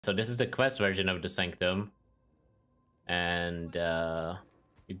So this is the quest version of the Sanctum. And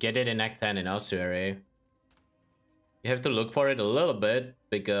you get it in Act 10 in Ossuary. You have to look for it a little bit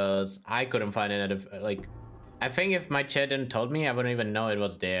because I couldn't find it. Like, I think if my chat didn't told me, I wouldn't even know it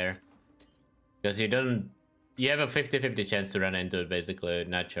was there. Because you have a 50-50 chance to run into it basically,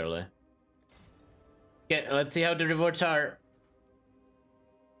 naturally. Okay, let's see how the rewards are.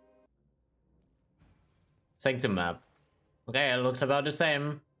 Sanctum map. Okay, it looks about the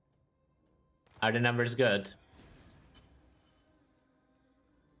same. Are the numbers good?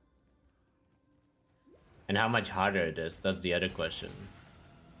 And how much harder it is? That's the other question.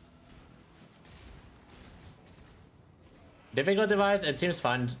 Difficulty wise, it seems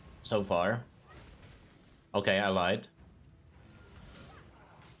fun so far. Okay, I lied.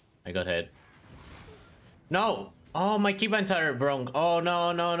 I got hit. No! Oh, my keybinds are wrong. Oh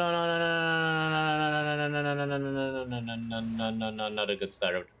no, no, no, no, no, no, no, no, no, no, no, no, no, no, no, no, no, no, not a good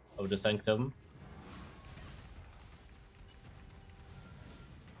start of the Sanctum.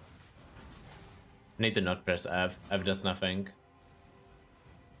 Need to not press F. F does nothing.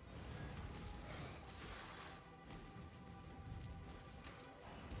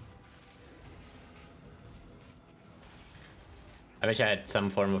 I wish I had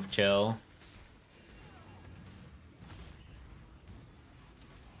some form of chill.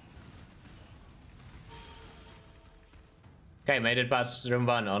 Okay, made it past room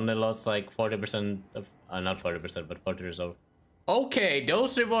 1. Only lost like 40% of... not 40%, but 40 resolve. Okay,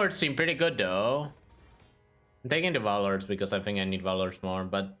 those rewards seem pretty good though. I'm taking the Valors because I think I need Valors more,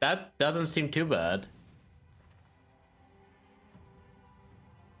 but that doesn't seem too bad.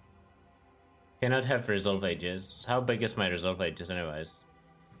 Cannot have resolve ages. How big is my resolve ages anyways?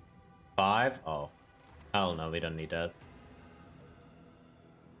 5? Oh. Hell no, we don't need that.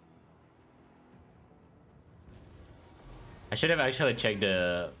 I should have actually checked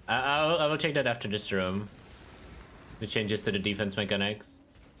the... I will check that after this room. The changes to the defense mechanics.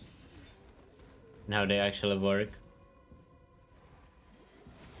 And how they actually work.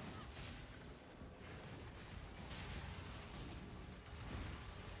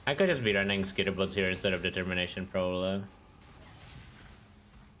 I could just be running Skitterbots here instead of Determination probably.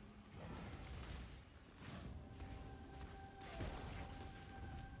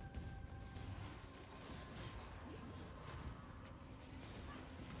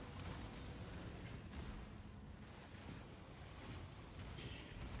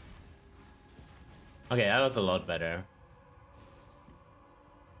 Okay, that was a lot better.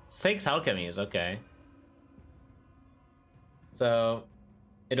 6 alchemies, okay. So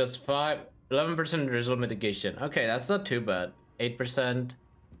it was 11% result mitigation. Okay, that's not too bad. 8%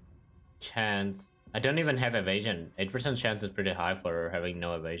 chance. I don't even have evasion. 8% chance is pretty high for having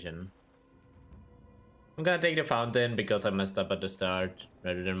no evasion. I'm gonna take the fountain because I messed up at the start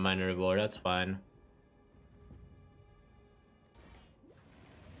rather than minor reward. That's fine.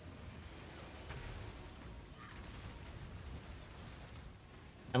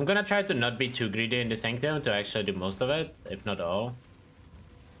 I'm gonna try to not be too greedy in the Sanctum to actually do most of it, if not all.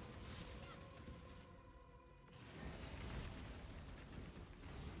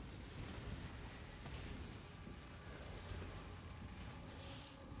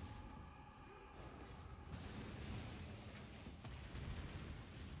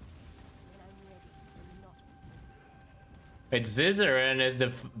 Wait, Zizaran is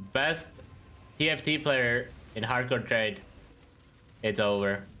the best TFT player in hardcore trade. It's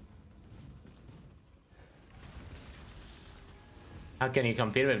over. How can you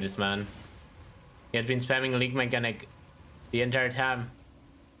compete with this man? He has been spamming League Mechanic the entire time.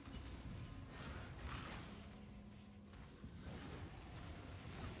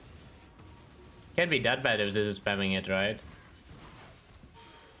 Can't be that bad if this is spamming it, right?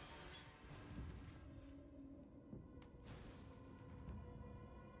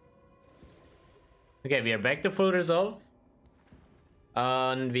 Okay, we are back to full resolve.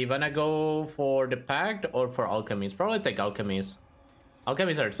 And we wanna go for the Pact or for Alchemies? Probably take Alchemies.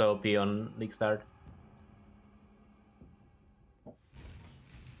 Alchemies are so OP on League Start.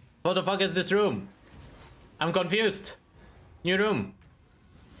 What the fuck is this room? I'm confused. New room.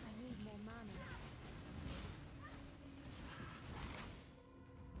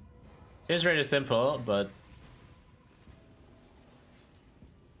 Seems really simple, but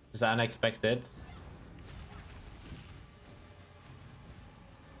it's unexpected.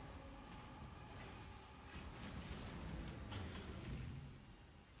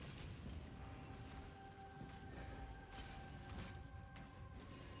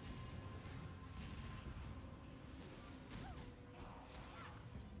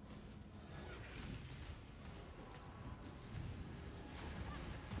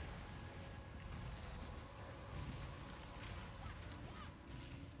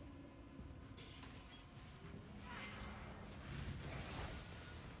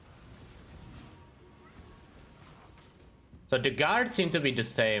 So the guards seem to be the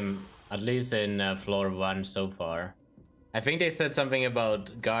same, at least in floor 1 so far. I think they said something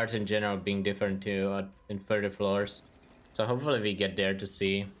about guards in general being different too in further floors. So hopefully we get there to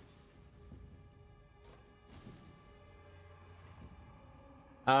see.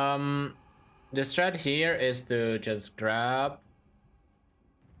 The strat here is to just grab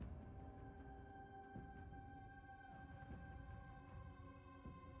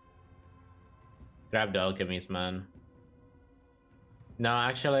the alchemist, man. No,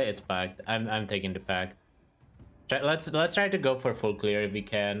 actually it's packed. I'm taking the pact. Let's try to go for full clear if we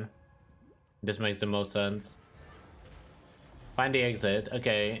can. This makes the most sense. Find the exit.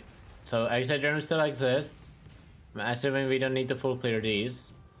 Okay, so exit room still exists. I'm assuming we don't need to full clear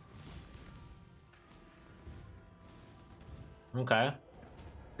these. Okay,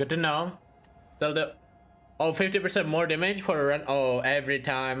 good to know. Still the 50% more damage for a run. Oh, every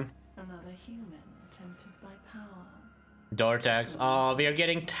time. Another human tempted by power. Door tax. Oh, we are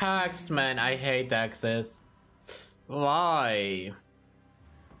getting taxed, man. I hate taxes. Why?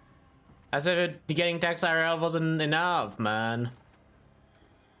 As if getting taxed IRL wasn't enough, man.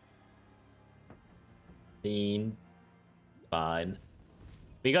 Fine.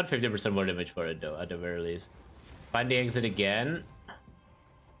 We got 50% more damage for it though, at the very least. Find the exit again.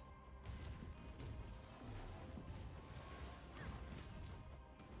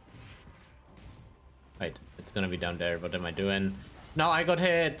 Wait, it's gonna be down there. What am I doing? No, I got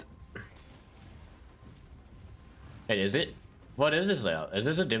hit. Wait, is it? What is this layout? Is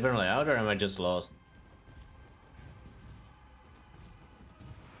this a different layout or am I just lost?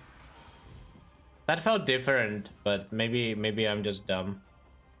 That felt different, but maybe I'm just dumb.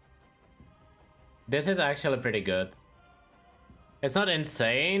 This is actually pretty good. It's not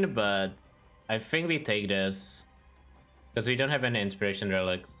insane, but I think we take this. Because we don't have any inspiration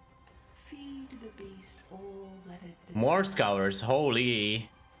relics. Feed the beast all that it desires. More scours, holy.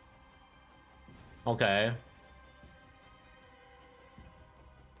 Okay.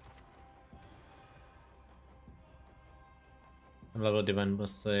 Level divine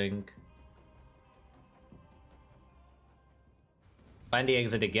bossing. Find the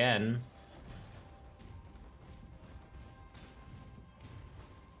exit again.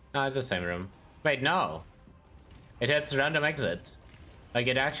 No, it's the same room. Wait, no. It has random exit. Like,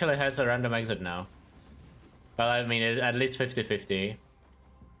 it actually has a random exit now. Well, I mean, at least 50-50.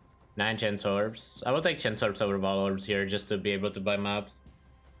 9 chance orbs. I will take chance orbs over ball orbs here just to be able to buy maps.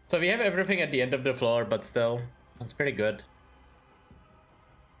 So we have everything at the end of the floor, but still, that's pretty good.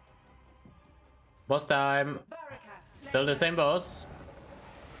 Boss time. Still the same boss.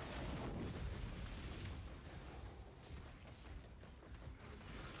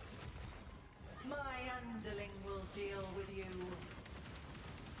 My underling will deal with you.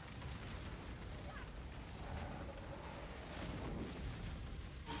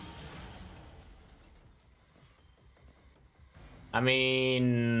 I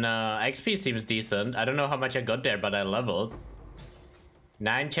mean, XP seems decent. I don't know how much I got there, but I leveled.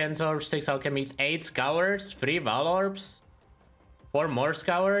 9 chance orbs, 6 alchemies, 8 scours, 3 val orbs, 4 more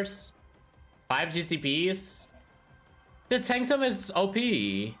scours, 5 GCPs. Dude, Sanctum is OP.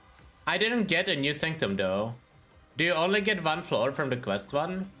 I didn't get a new Sanctum though. Do you only get 1 floor from the quest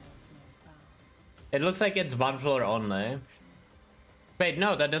one? It looks like it's 1 floor only. Wait,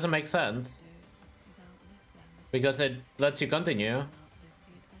 no, that doesn't make sense. Because it lets you continue.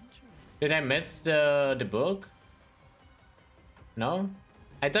 Did I miss the book? No?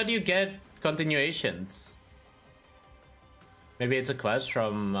 I thought you get continuations. Maybe it's a quest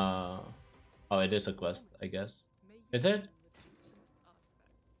from... Oh, it is a quest, I guess. Is it?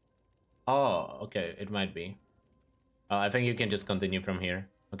 Oh, okay, it might be. Oh, I think you can just continue from here.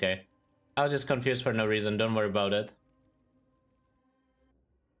 Okay. I was just confused for no reason, don't worry about it.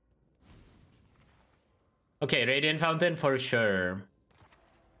 Okay, Radiant Fountain for sure.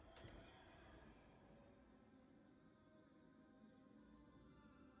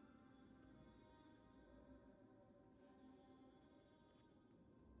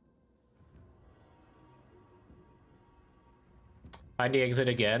 Find the exit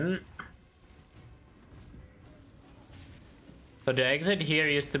again. So the exit here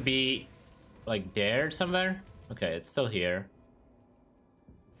used to be like there somewhere. Okay, it's still here.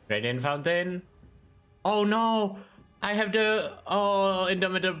 Radiant Fountain. Oh no! I have the... Oh,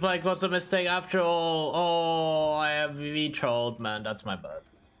 Indomitable Plague was a mistake after all. Oh, I have V-trolled, man. That's my bad.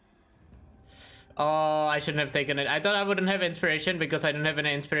 Oh, I shouldn't have taken it. I thought I wouldn't have inspiration because I didn't have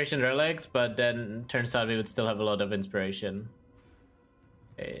any inspiration relics, but then turns out we would still have a lot of inspiration.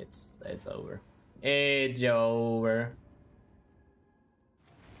 It's over. It's over.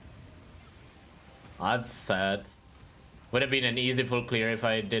 That's sad. Would have been an easy full clear if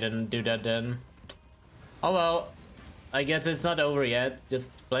I didn't do that then. Oh well, I guess it's not over yet.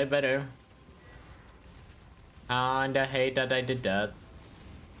 Just play better. And I hate that I did that.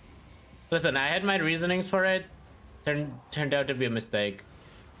 Listen, I had my reasonings for it. Turned out to be a mistake.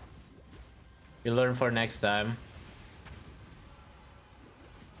 You learn for next time.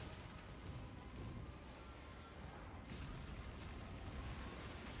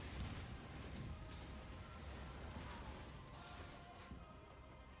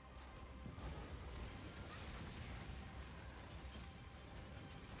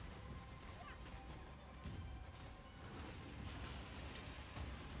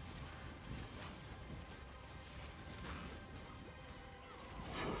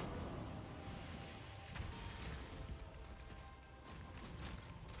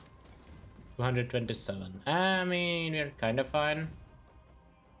 $227. I mean, we're kind of fine.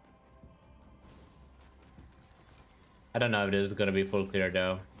 I don't know if this is gonna be full clear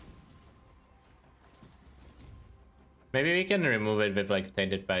though. Maybe we can remove it with like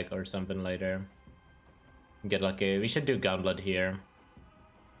Tainted Pack or something later. Get lucky. We should do Gunblood here.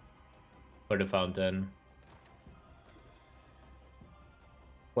 For the fountain.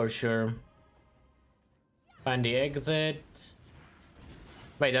 For sure. Find the exit.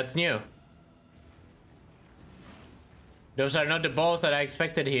 Wait, that's new. Those are not the balls that I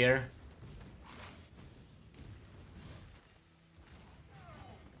expected here.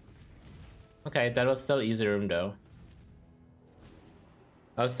 Okay, that was still easy room though.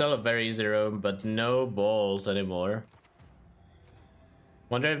 That was still a very easy room, but no balls anymore.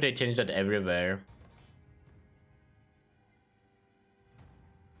 Wonder if they changed that everywhere.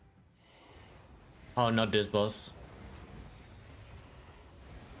 Oh, not this boss.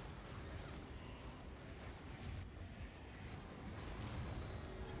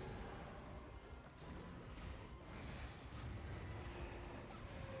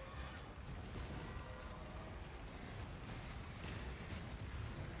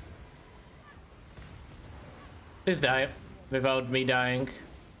 Please die without me dying.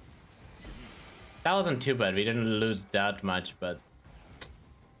 That wasn't too bad. We didn't lose that much, but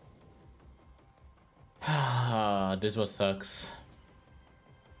this was sucks.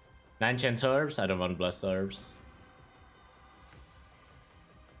 9 chance orbs? I don't want blessed orbs.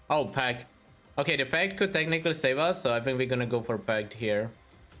 Oh, pact. Okay, the pact could technically save us, so I think we're gonna go for pact here.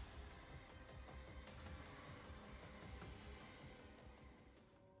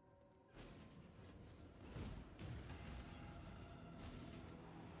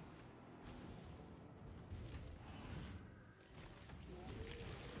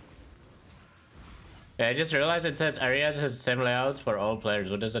 Yeah, I just realized it says areas has same layouts for all players.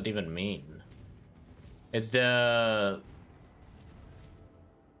 What does that even mean? Is the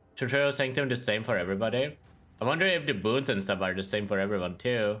tutorial Sanctum the same for everybody? I wonder if the boons and stuff are the same for everyone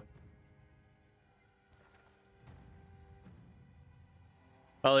too.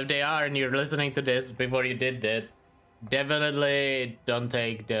 Well, if they are and you're listening to this before you did that, definitely don't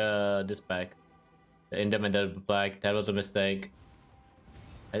take this pack. The Indemnity Black, that was a mistake.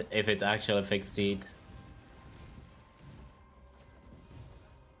 If it's actually a fixed seed.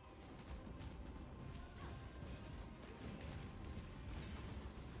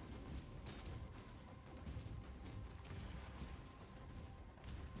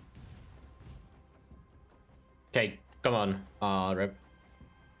 Okay, come on. Rip.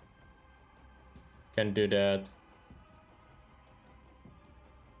 Can do that.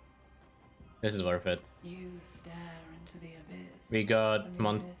 This is worth it. You stare into the abyss. We got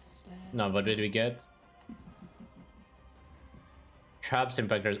No, what did we get? Traps,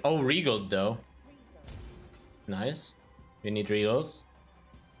 impactors. Oh, regals though. Nice. We need regals.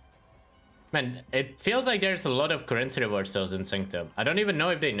 Man, it feels like there's a lot of currency reversals in Sanctum. I don't even know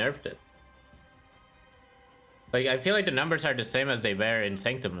if they nerfed it. Like, I feel like the numbers are the same as they were in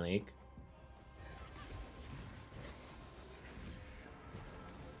Sanctum League.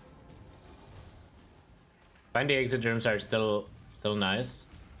 Find the exit rooms are still nice.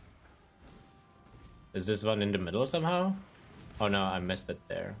 Is this one in the middle somehow? Oh no, I missed it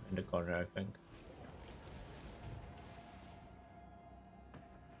there in the corner, I think.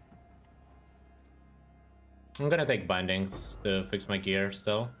 I'm gonna take bindings to fix my gear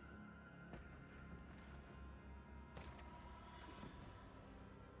still.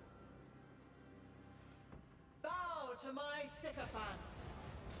 Bow to my sycophants.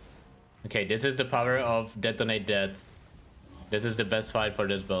 Okay, this is the power of Detonate Dead. This is the best fight for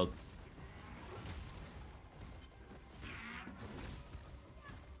this build.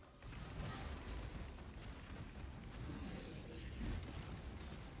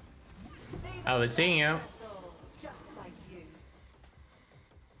 I was seeing you. Just like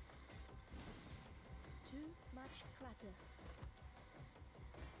matter?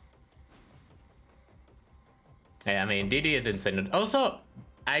 Yeah, I mean, DD is insane. Also,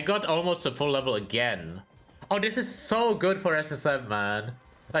 I got almost a full level again. Oh, this is so good for SSM, man.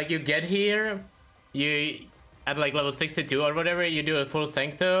 Like, you get here, you at like level 62 or whatever, you do a full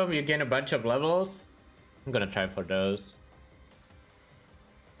Sanctum, you gain a bunch of levels. I'm gonna try for those.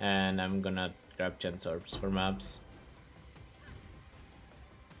 And I'm gonna grab Chance Orbs for maps.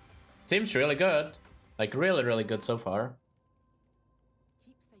 Seems really good. Like, really, really good so far.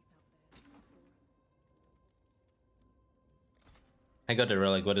 I got the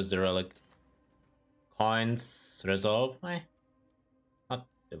relic. What is the relic? Coins, resolve. Not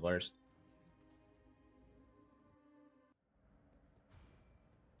the worst.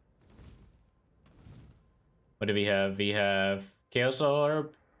 What do we have? We have Chaos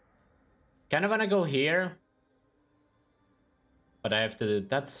Orb. Kind of wanna go here, but I have to.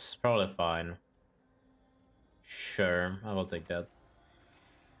 That's probably fine. Sure, I will take that.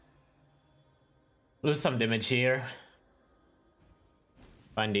 Lose some damage here.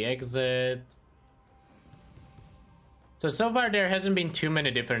 Find the exit. So far there hasn't been too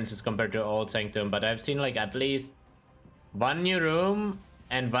many differences compared to old Sanctum, but I've seen like at least one new room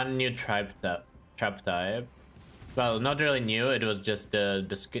and one new trap type. Well, not really new, it was just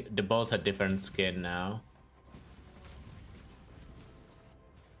the balls had different skin now.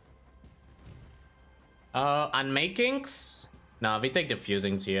 Unmakings? No, we take the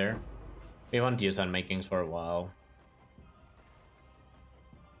fusings here. We won't use unmakings for a while.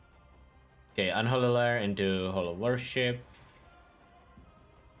 Okay, Unholy Lair into Hollow Worship.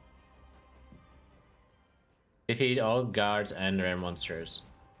 Defeat all guards and rare monsters.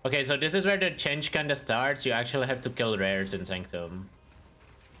 Okay, so this is where the change kinda starts. You actually have to kill rares in Sanctum.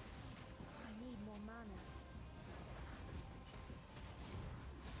 I need more mana.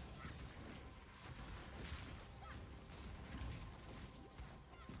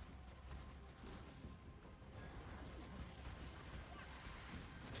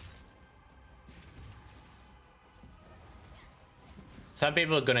 Some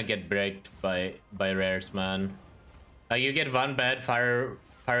people are gonna get bricked by rares, man. Like, you get one bad fire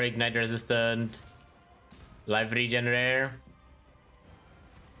ignite resistant life regen rare.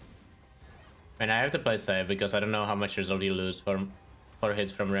 And I have to play safe because I don't know how much result you lose for hits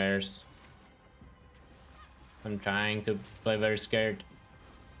from rares. I'm trying to play very scared.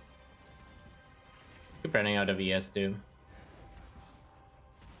 Keep running out of ES too.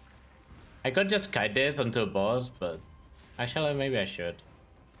 I could just kite this onto a boss, but actually maybe I should.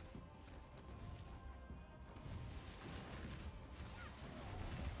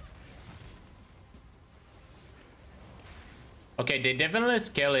 Okay, they definitely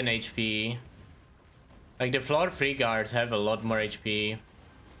scale in HP. Like, the floor free guards have a lot more HP.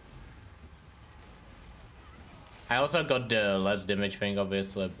 I also got the less damage thing,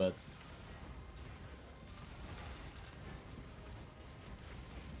 obviously, but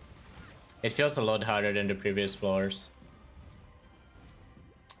it feels a lot harder than the previous floors.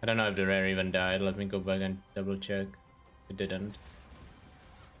 I don't know if the rare even died. Let me go back and double check. It didn't.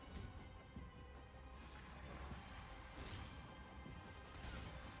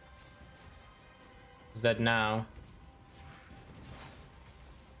 Is that now?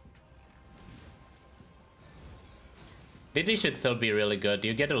 DD should still be really good.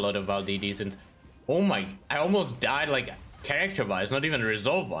 You get a lot of Val DDs and... Oh my... I almost died, like, character-wise, not even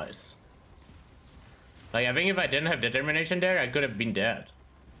resolve-wise. Like, I think if I didn't have determination there, I could have been dead.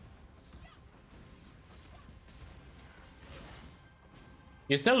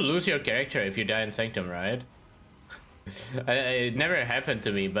 You still lose your character if you die in Sanctum, right? It never happened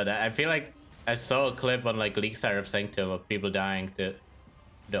to me, but I feel like I saw a clip on like Leakstar of Sanctum of people dying to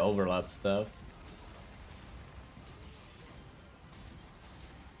the overlap stuff.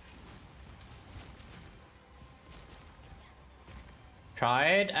 Try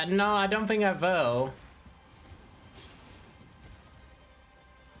it? No, I don't think I will.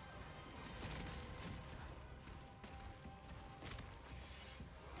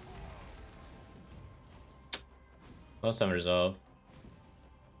 Lost some resolve.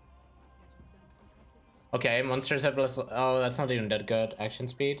 Okay, monsters have less. Oh, that's not even that good. Action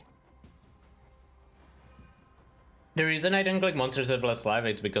speed. The reason I didn't click monsters have less life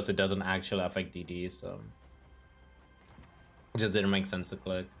is because it doesn't actually affect DD, so it just didn't make sense to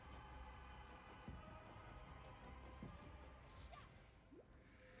click.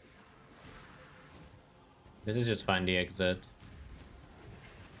 This is just find the exit.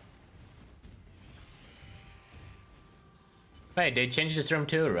 Wait, they changed this room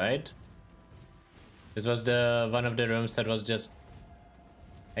too, right? This was the one of the rooms that was just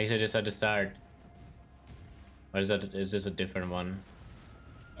exit at the start. Or is that, is this a different one?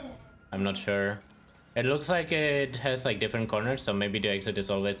 I'm not sure. It looks like it has like different corners, so maybe the exit is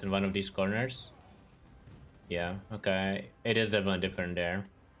always in one of these corners. Yeah, okay. It is definitely different there.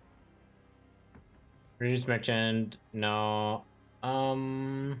 Reduce merchant, no. I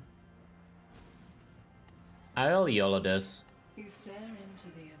will YOLO this. You stare into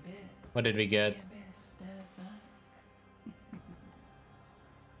the abyss. What did we get? The abyss stares back.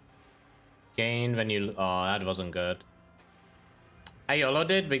 Gain when you... Oh, that wasn't good. I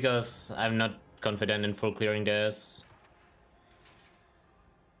YOLO'd it because I'm not confident in full clearing this.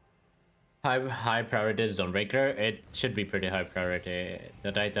 High priority is Zonebreaker. It should be pretty high priority.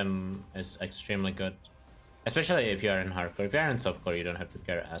 That item is extremely good. Especially if you are in hardcore. If you are in softcore, you don't have to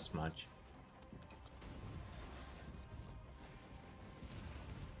care as much.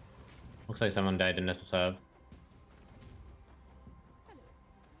 Looks like someone died in SSF.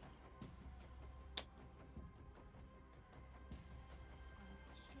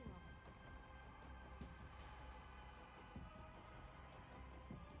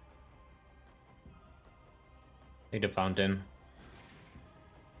 Take the fountain.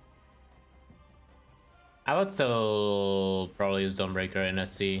 I would still probably use Dawnbreaker in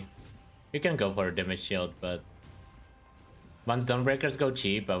SC. You can go for a damage shield, but once Dawnbreakers go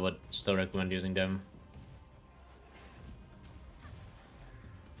cheap, I would still recommend using them.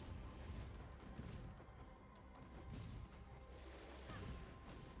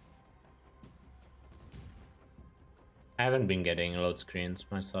 I haven't been getting load screens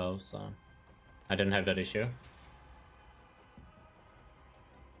myself, so I didn't have that issue.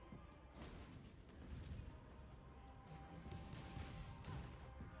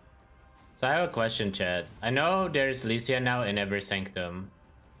 So I have a question, chat. I know there's Lycia now in every Sanctum.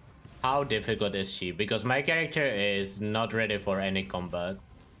 How difficult is she? Because my character is not ready for any combat.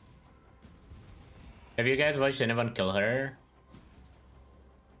 Have you guys watched anyone kill her?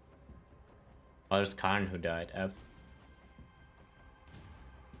 Oh, there's Karn who died. F.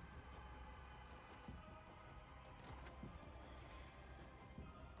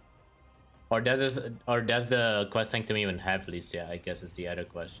 Or does the quest Sanctum even have Lycia? I guess is the other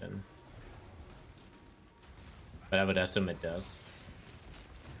question. But I would assume it does.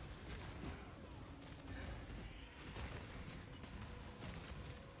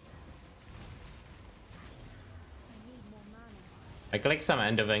 I click some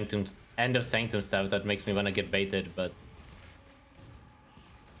end of Sanctum stuff that makes me want to get baited, but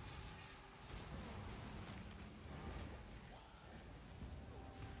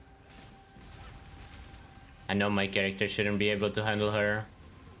I know my character shouldn't be able to handle her.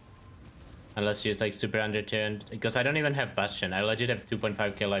 Unless she's like super undertuned. Because I don't even have Bastion. I legit have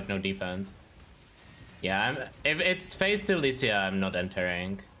 2.5k life, no defense. Yeah, if it's phase 2 Lycia, I'm not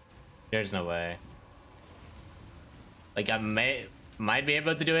entering. There's no way. Like I might be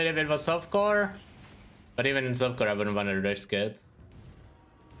able to do it if it was softcore. But even in softcore, I wouldn't want to risk it.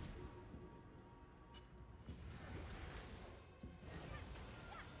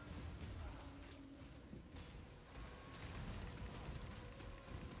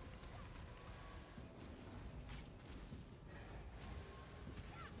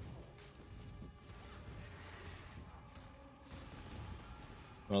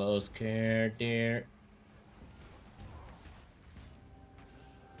 A little scared there.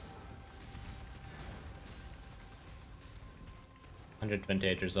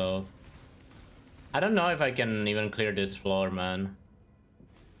 $128 resolve. I don't know if I can even clear this floor, man.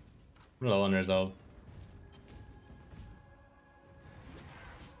 I'm low on resolve.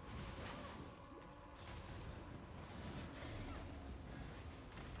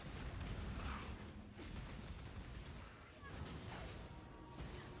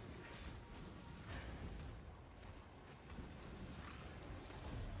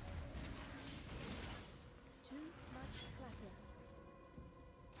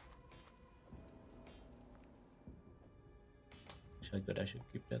 Good, I should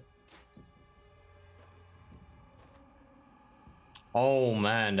keep that. Oh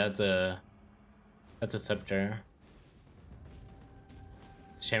man, that's a scepter.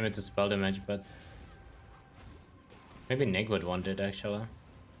 It's a shame it's a spell damage, but maybe Nick would want it actually.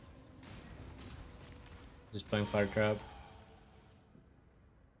 Just playing fire trap.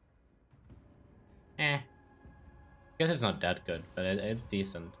 Guess it's not that good, but it's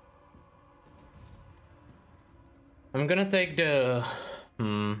decent. I'm gonna take the...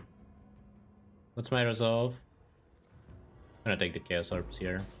 What's my resolve? I'm gonna take the Chaos Orbs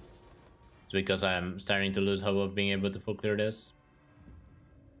here. It's because I'm starting to lose hope of being able to full clear this.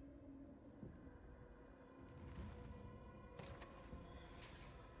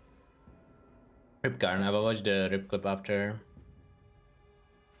 Rip Garn, I will watch the rip clip after.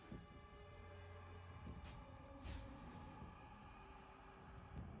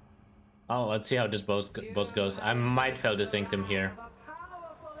 Oh, let's see how this boss goes. I might fail the Sanctum here.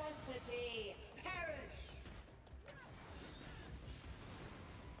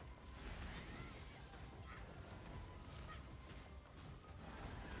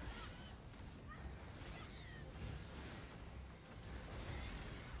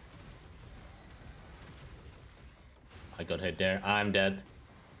 I got hit there. I'm dead.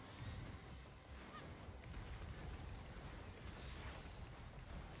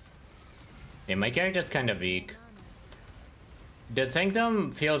 Yeah, my character's kind of weak. The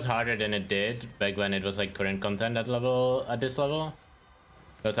Sanctum feels harder than it did back when it was like current content at this level.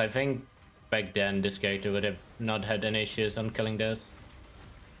 Because I think back then this character would have not had any issues on killing this.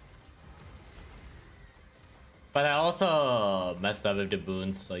 But I also messed up with the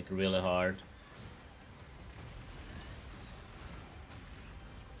boons like really hard.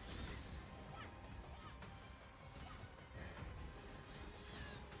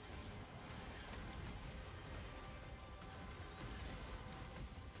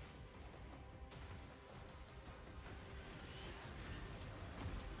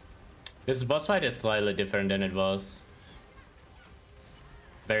 This boss fight is slightly different than it was.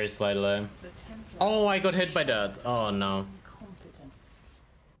 Very slightly. Oh, I got hit by that. Oh no.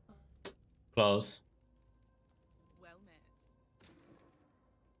 Close.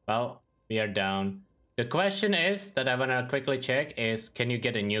 Well, we are down. The question is that I wanna quickly check is, can you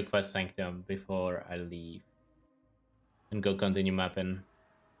get a new quest Sanctum before I leave? And go continue mapping.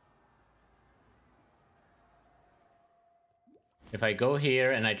 If I go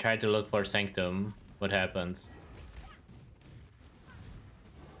here and I try to look for Sanctum, what happens?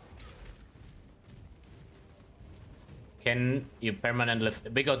 Can you permanently...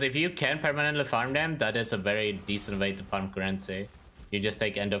 Because if you can permanently farm them, that is a very decent way to farm currency. You just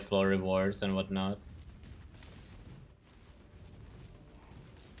take end of floor rewards and whatnot.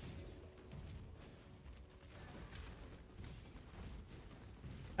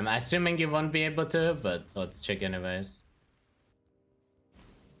 I'm assuming you won't be able to, but let's check anyways.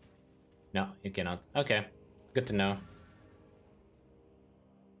 No, you cannot. Okay, good to know.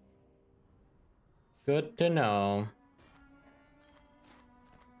 Good to know.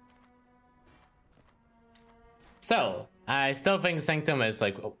 So, I still think Sanctum is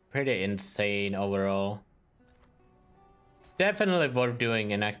like pretty insane overall. Definitely worth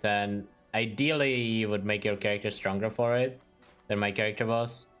doing in Act 10. Ideally, you would make your character stronger for it than my character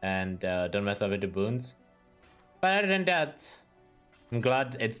was, and don't mess up with the boons. But other than that, I'm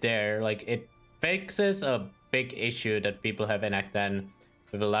glad it's there. Like, it fixes a big issue that people have in Act 10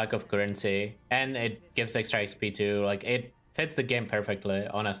 with a lack of currency, and it gives extra XP too. Like, it fits the game perfectly,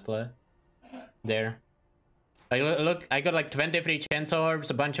 honestly. There. Like, look, I got like 20 free chance orbs,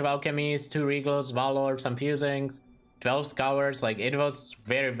 a bunch of alchemies, 2 regals, val orbs, some fusings, 12 scours. Like, it was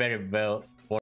very, very well